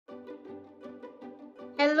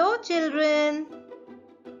Hello children.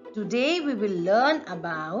 Today we will learn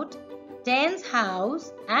about tens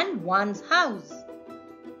house and ones house.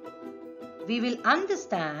 We will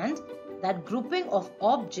understand that grouping of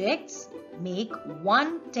objects make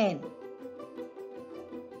one 10.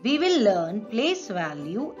 We will learn place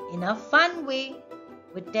value in a fun way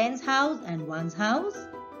with tens house and ones house,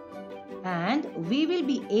 and we will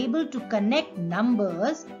be able to connect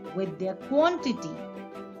numbers with their quantity.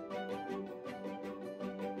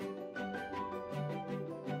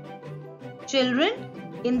 Children,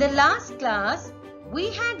 in the last class, we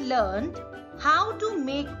had learned how to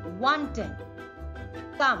make 110.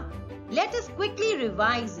 Come, let us quickly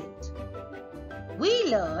revise it. We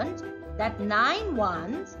learned that 9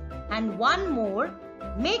 ones and one more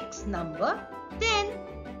makes number 10.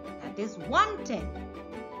 That is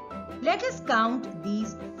 110. Let us count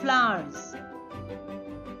these flowers.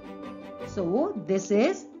 So, this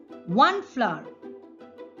is one flower.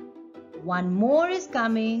 One more is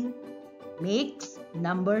coming. Makes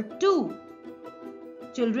number 2.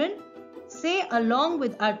 Children, say along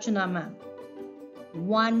with Archana ma'am.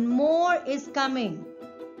 One more is coming.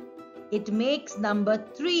 It makes number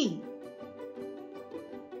 3.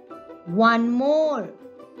 One more,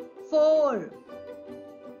 4.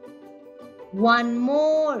 One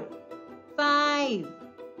more, 5.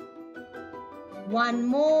 One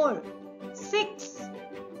more, 6.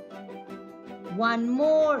 One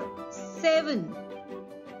more, 7.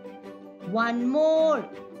 One more,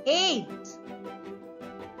 8.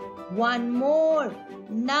 One more,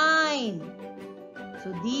 9.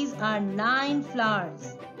 So these are 9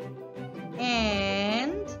 flowers.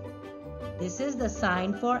 And this is the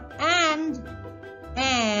sign for and.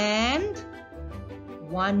 And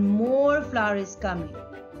one more flower is coming.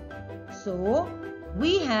 So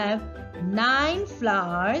we have 9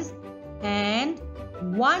 flowers and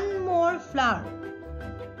one more flower.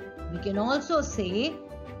 We can also say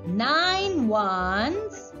 9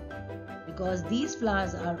 ones, because these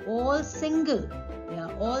flowers are all single. They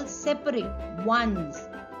are all separate ones.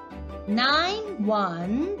 9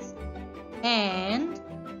 ones and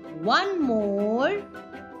one more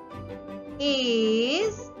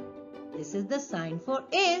is, this is the sign for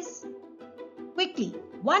is. Quickly,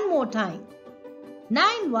 one more time.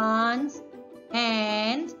 9 ones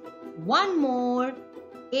and one more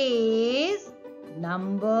is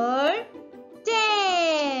number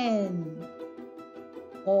 10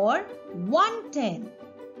 or 110.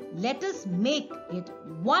 Let us make it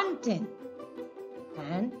 110.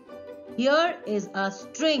 And here is a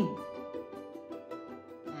string.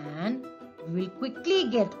 And we will quickly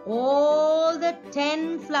get all the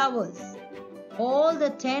 10 flowers. All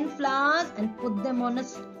the 10 flowers and put them on a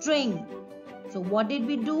string. So what did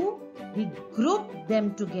we do? We grouped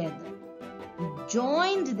them together. We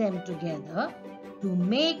joined them together to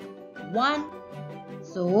make one.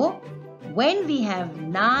 So when we have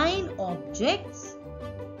 9 objects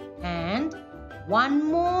and one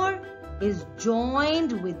more is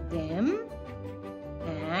joined with them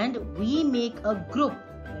and we make a group.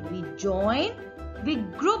 When we join, we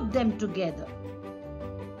group them together.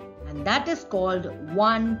 And that is called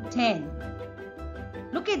 110.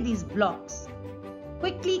 Look at these blocks.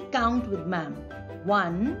 Quickly count with ma'am.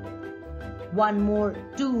 1, one more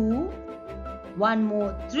 2, one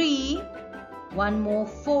more 3, one more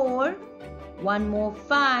 4, one more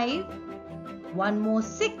 5, one more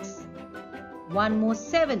 6, one more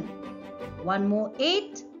 7, one more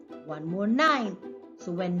 8, one more 9.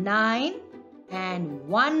 So when 9 and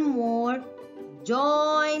one more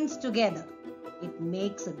joins together, it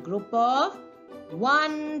makes a group of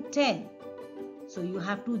 110. So you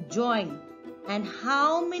have to join. And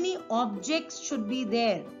how many objects should be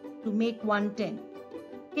there to make 110?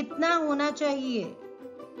 Kitna hona chahiye?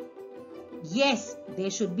 Yes, there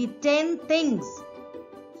should be 10 things.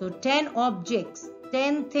 So 10 objects,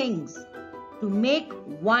 10 things to make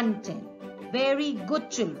 110. Very good,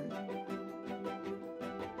 children.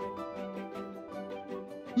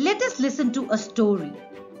 Let us listen to a story.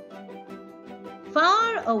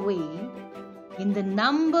 Far away in the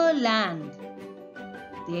number land,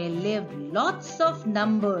 there lived lots of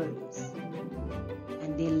numbers.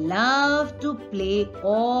 And they loved to play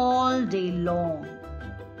all day long.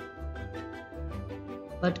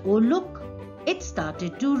 But oh look, it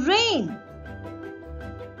started to rain.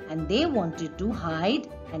 And they wanted to hide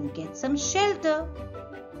and get some shelter.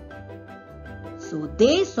 So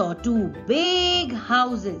they saw 2 big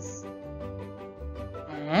houses.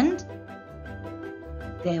 And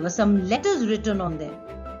there were some letters written on them.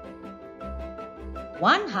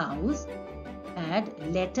 One house had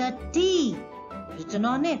letter T written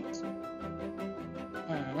on it.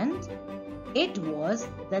 And It was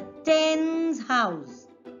the tens house.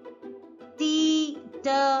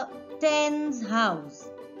 Tens house.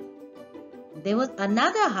 There was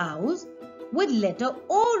another house with letter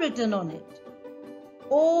O written on it.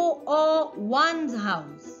 one's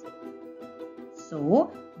house.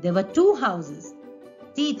 So there were two houses,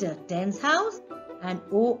 Theta 10's house and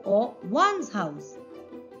one's house.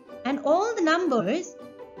 And all the numbers,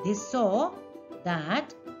 they saw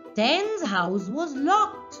that 10's house was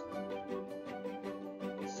locked.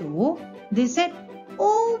 So they said,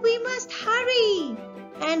 "Oh, we must hurry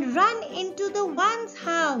and run into the one's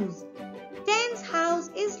house. 10's house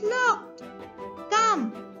is locked.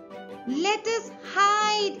 Come, let us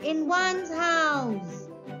hide in one's house."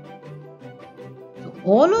 So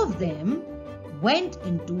all of them went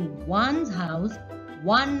into one's house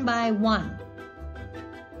one by one.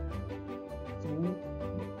 So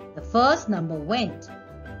the first number went.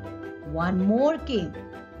 One more came.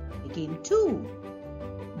 Became 2.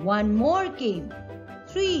 One more came.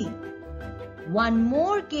 3. One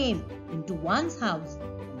more came into one's house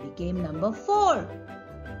and became number 4.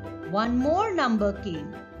 One more number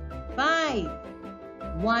came. 5.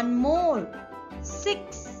 One more.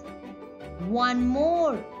 6. One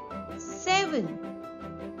more. 7.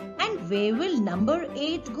 And where will number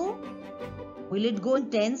 8 go? Will it go in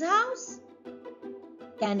 10's house?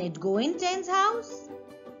 Can it go in 10's house?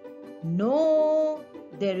 No,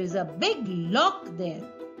 there is a big lock there.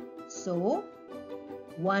 So,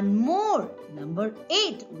 one more, number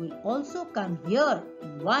 8, will also come here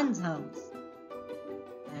in one's house.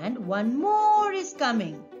 And one more is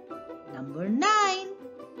coming, number 9.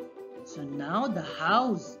 So now the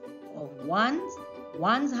house of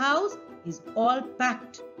one's house is all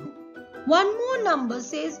packed. One more number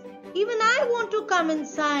says, "Even I want to come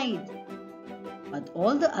inside." But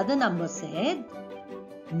all the other numbers said,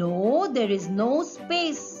 "No, there is no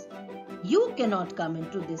space. You cannot come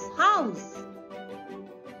into this house."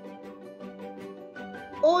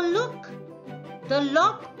 Oh, look, the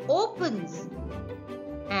lock opens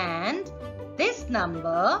and this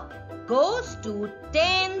number goes to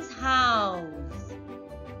 10's house.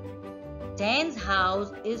 10's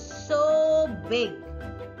house is so big.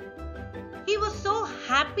 He was so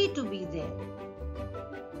happy to be there.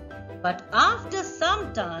 But after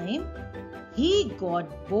some time, he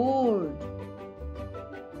got bored.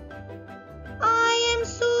 "I am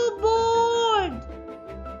so bored.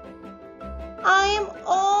 I am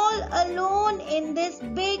all alone in this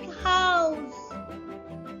big house.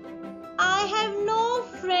 I have no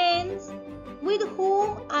friends with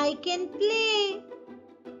whom I can play.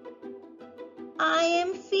 I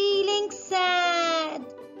am feeling sad.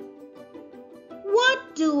 What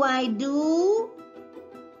do I do?"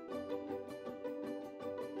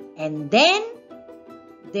 And then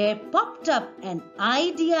there popped up an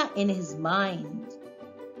idea in his mind.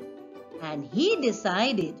 And he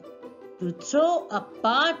decided to throw a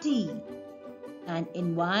party and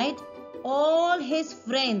invite all his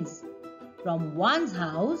friends from one's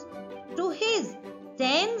house to his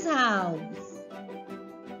 10's house.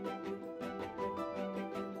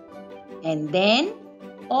 And then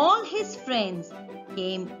all his friends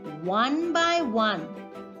came one by one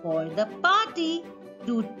for the party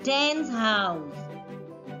to 10's house.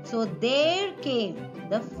 So there came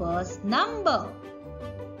the first number.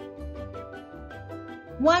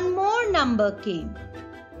 One more number came,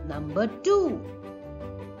 number 2.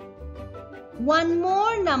 One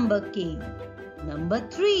more number came, number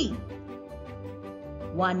 3.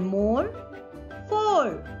 One more,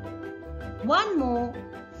 4. One more,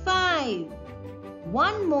 5.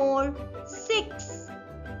 One more, 6.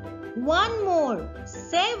 One more,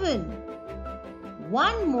 7.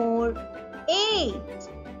 One more, 8.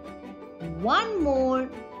 One more,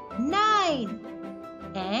 9.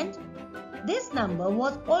 And this number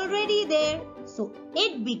was already there, so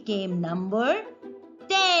it became number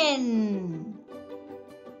 10.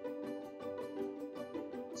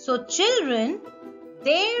 So children,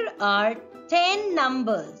 there are 10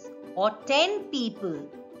 numbers or 10 people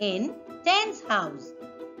in 10's house.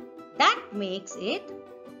 That makes it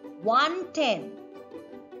 110.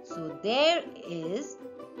 So there is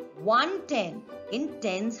 110 in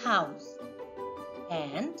 10's house.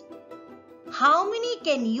 And how many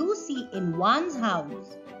can you see in one's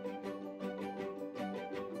house?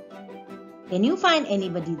 Can you find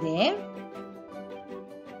anybody there?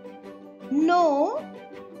 No?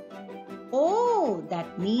 Oh,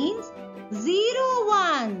 that means 0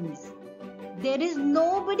 ones. There is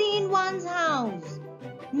nobody in one's house.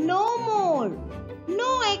 No more.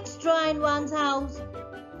 No extra in one's house.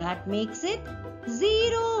 That makes it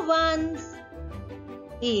 0 ones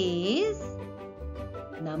is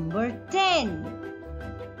number 10.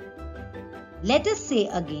 Let us say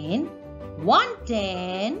again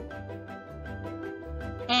 110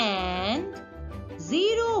 and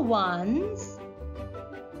 0 ones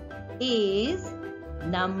is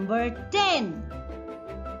number 10.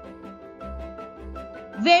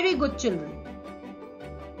 Very good, children.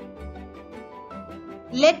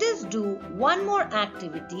 Let us do one more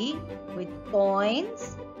activity with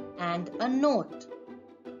coins and a note.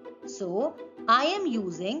 So, I am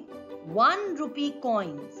using 1 rupee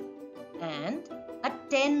coins and a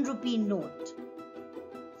 10 rupee note.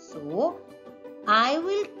 So, I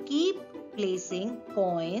will keep placing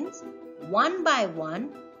coins one by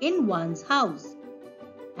one in one's house.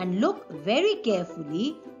 And look very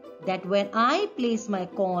carefully that when I place my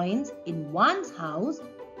coins in one's house,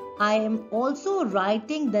 I am also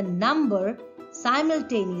writing the number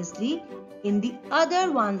simultaneously in the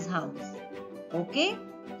other one's house. Okay?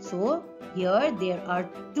 So, here there are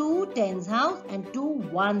 2 tens house and 2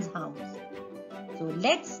 ones house. So,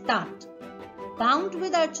 let's start. Count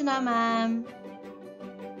with Archana ma'am.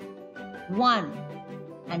 1.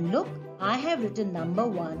 And look, I have written number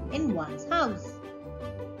 1 in one's house.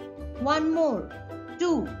 One more.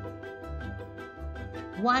 2.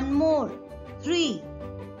 One more. 3.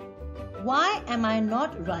 Why am I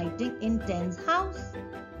not writing in tens house?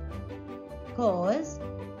 Because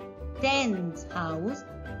tens house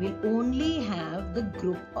will only have the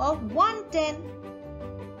group of 110.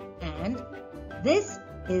 And this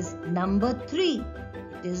is number 3.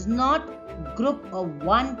 It is not group of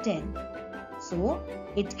 110. So,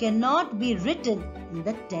 it cannot be written in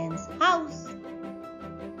the tens house.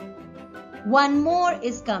 One more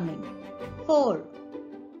is coming. 4.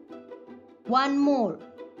 One more.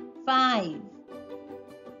 5.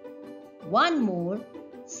 One more.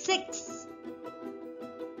 6.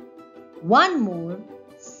 One more.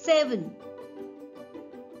 7.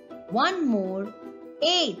 One more.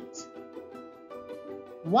 8.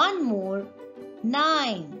 One more.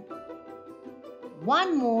 9.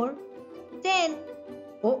 One more. 10.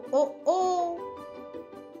 Oh.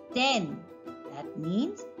 10. That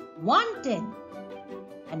means 110.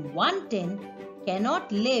 And 110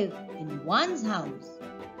 cannot live in one's house.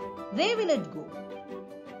 Where will it go?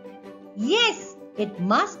 Yes, it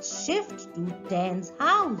must shift to tens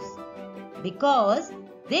house because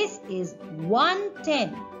this is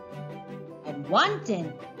 110 and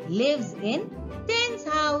 110 lives in tens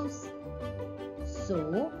house.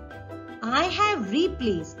 So, I have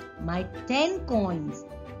replaced my 10 coins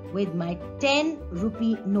with my 10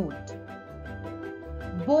 rupee note.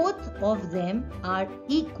 Both of them are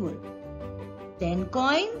equal. 10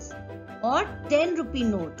 coins और 10 rupee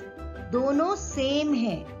note दोनों same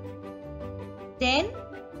है. 10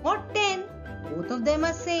 और 10 both of them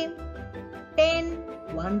are same. 10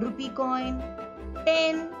 1 rupee coin,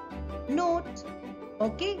 10 note.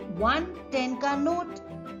 Okay, 1 10 का note,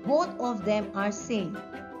 both of them are same.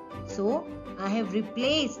 So I have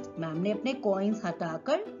replaced. Ma'am ने अपने coins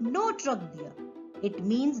हटाकर note रख दिया. It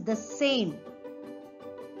means the same.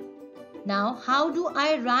 Now how do I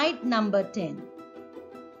write number 10?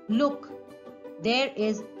 Look, there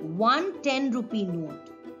is 1 10 rupee note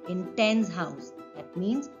in tens house. That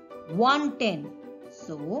means 110.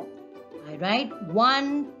 So, I write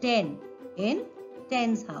 110 in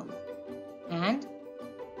tens house. And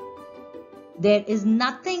there is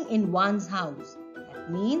nothing in one's house.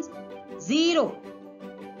 That means 0.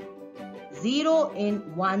 0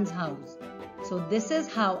 in one's house. So, this is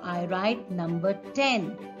how I write number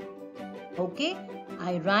 10. Okay,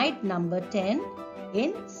 I write number 10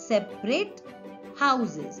 in separate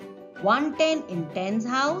houses. 110 in tens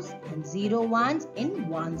house and 0 ones in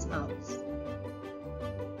one's house.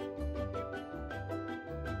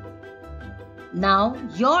 Now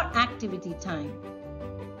your activity time.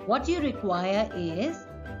 What you require is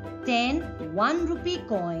 10 1 rupee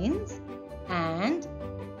coins and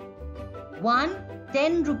 1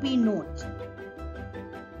 10 rupee note.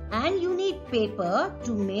 And you need paper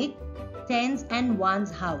to make tens and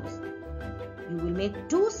ones house. You will make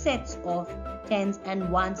 2 sets of tens and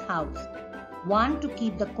ones house. One to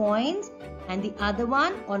keep the coins and the other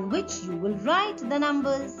one on which you will write the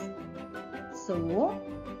numbers. So,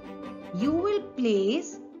 you will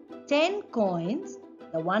place 10 coins,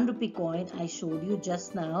 the 1 rupee coin I showed you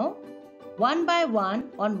just now, one by one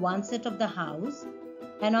on one set of the house,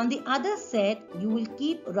 and on the other set you will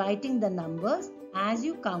keep writing the numbers as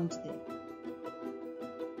you count them.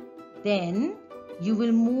 Then you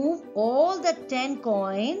will move all the 10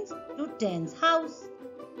 coins to tens house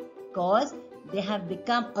because they have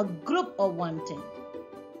become a group of 110.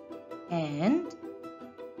 And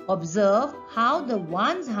Observe how the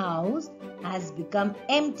one's house has become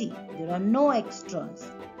empty. There are no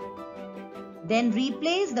extras. Then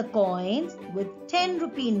replace the coins with 10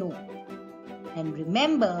 rupee note. And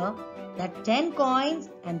remember that 10 coins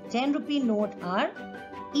and 10 rupee note are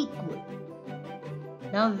equal.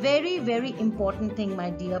 Now very, very important thing, my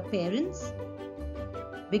dear parents.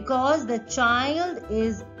 Because the child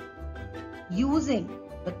is using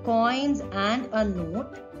the coins and a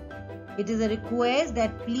note, it is a request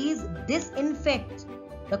that please disinfect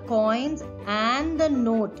the coins and the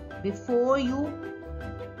note before you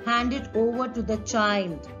hand it over to the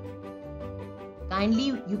child.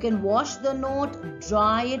 Kindly, you can wash the note,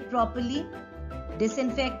 dry it properly,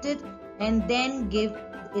 disinfect it, and then give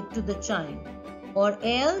it to the child. Or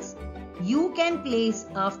else, you can place,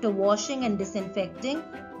 after washing and disinfecting,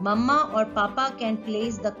 Mama or Papa can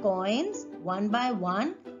place the coins one by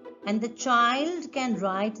one, and the child can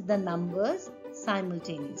write the numbers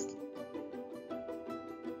simultaneously.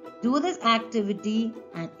 Do this activity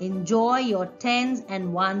and enjoy your tens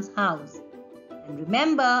and ones house. And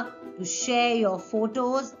remember to share your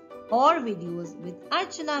photos or videos with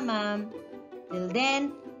Archana ma'am. Till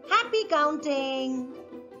then, happy counting!